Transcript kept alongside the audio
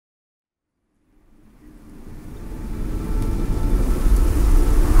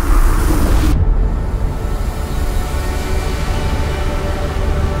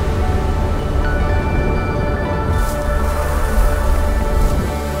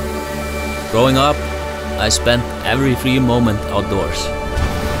Growing up, I spent every free moment outdoors.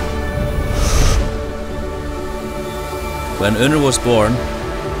 When Unnur was born,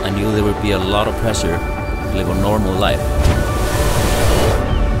 I knew there would be a lot of pressure to live a normal life.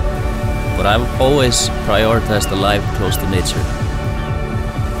 But I've always prioritized a life close to nature.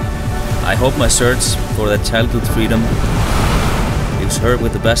 I hope my search for that childhood freedom leaves her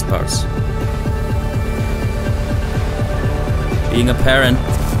with the best parts. Being a parent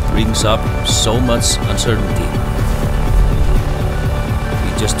brings up so much uncertainty.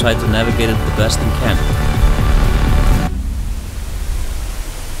 We just try to navigate it the best we can.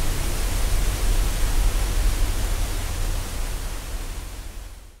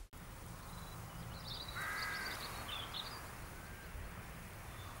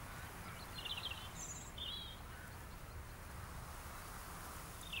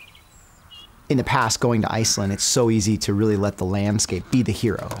 In the past, going to Iceland, it's so easy to really let the landscape be the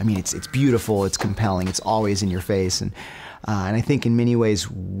hero. I mean, it's beautiful, it's compelling, it's always in your face. And I think in many ways,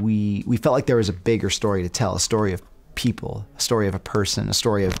 we felt like there was a bigger story to tell, a story of people, a story of a person, a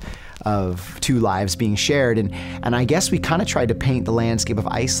story of two lives being shared. And I guess we kind of tried to paint the landscape of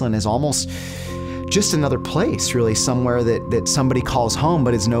Iceland as almost just another place, really, somewhere that somebody calls home,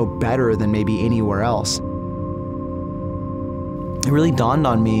 but is no better than maybe anywhere else. It really dawned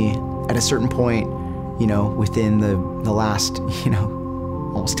on me at a certain point, you know, within the last, you know,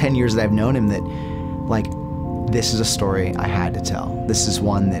 almost 10 years that I've known him, that, like, this is a story I had to tell. This is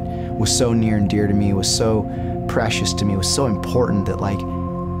one that was so near and dear to me, was so precious to me, was so important that, like,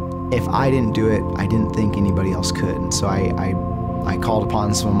 if I didn't do it, I didn't think anybody else could. And so I called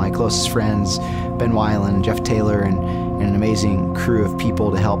upon some of my closest friends, Ben Weiland, Jeff Taylor, and an amazing crew of people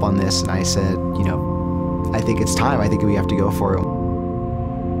to help on this. And I said, you know, I think it's time. I think we have to go for it.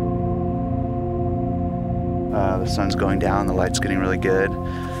 The sun's going down, the light's getting really good,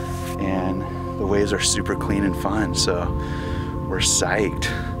 and the waves are super clean and fun, so we're psyched.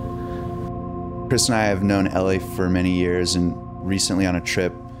 Chris and I have known Elli for many years, and recently on a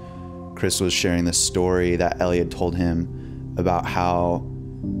trip, Chris was sharing this story that Elli had told him about how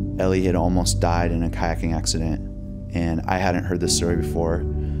Elli had almost died in a kayaking accident. And I hadn't heard this story before,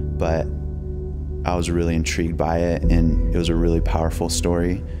 but I was really intrigued by it, and it was a really powerful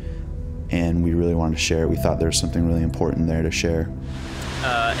story. And we really wanted to share it. We thought there was something really important there to share.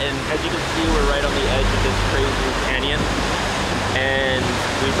 And as you can see, we're right on the edge of this crazy canyon. And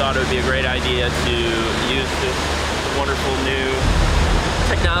we thought it would be a great idea to use this wonderful new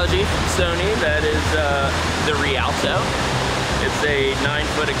technology from Sony that is the Rialto. It's a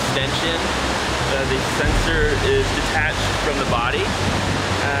 9-foot extension. The sensor is detached from the body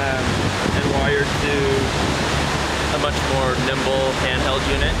and wired to a much more nimble handheld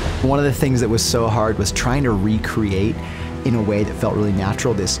unit. One of the things that was so hard was trying to recreate in a way that felt really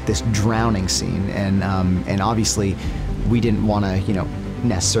natural this drowning scene, and obviously we didn't want to, you know,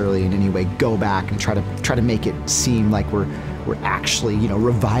 necessarily in any way go back and try to make it seem like we're actually, you know,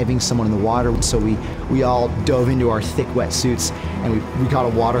 reviving someone in the water. So we all dove into our thick wetsuits, and we got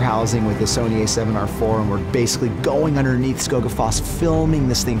a water housing with the Sony A7R4, and we're basically going underneath Skogafoss, filming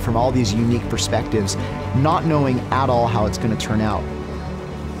this thing from all these unique perspectives, not knowing at all how it's going to turn out.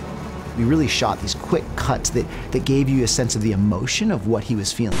 We really shot these quick cuts that gave you a sense of the emotion of what he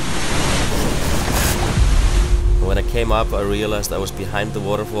was feeling. When I came up, I realized I was behind the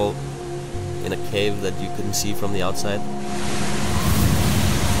waterfall in a cave that you couldn't see from the outside.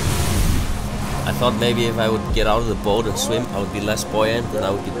 I thought maybe if I would get out of the boat and swim, I would be less buoyant and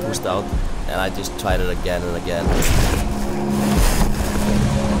I would get pushed out. And I just tried it again and again.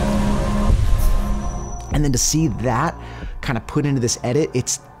 And then to see that kind of put into this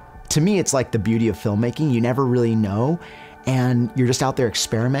edit, to me, it's like the beauty of filmmaking. You never really know, and you're just out there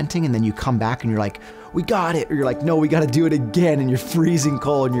experimenting, and then you come back and you're like, we got it, or you're like, no, we got to do it again, and you're freezing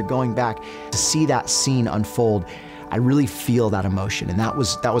cold and you're going back. To see that scene unfold, I really feel that emotion, and that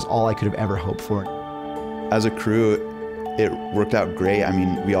was all I could have ever hoped for. As a crew, it worked out great. I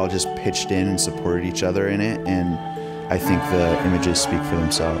mean, we all just pitched in and supported each other in it, and I think the images speak for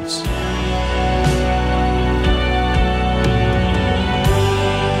themselves.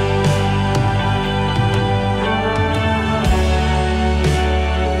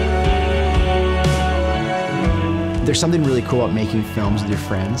 There's something really cool about making films with your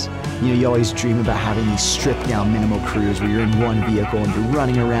friends. You know, you always dream about having these stripped down minimal crews where you're in one vehicle and you're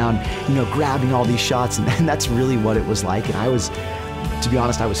running around, you know, grabbing all these shots, and that's really what it was like. And I was, to be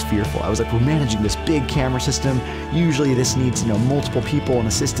honest, I was fearful. I was like, we're managing this big camera system. Usually this needs, you know, multiple people and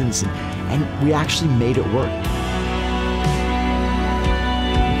assistants, and we actually made it work.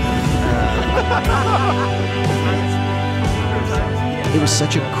 it was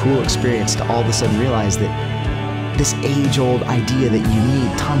such a cool experience to all of a sudden realize that this age-old idea that you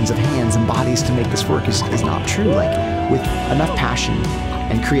need tons of hands and bodies to make this work is not true. Like, with enough passion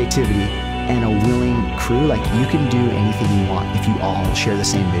and creativity and a willing crew, like, you can do anything you want if you all share the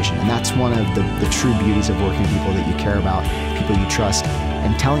same vision. And that's one of the true beauties of working with people that you care about, people you trust,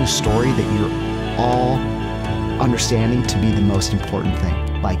 and telling a story that you're all understanding to be the most important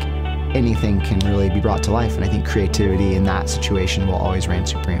thing. Like, anything can really be brought to life, and I think creativity in that situation will always reign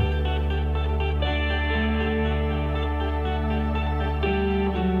supreme.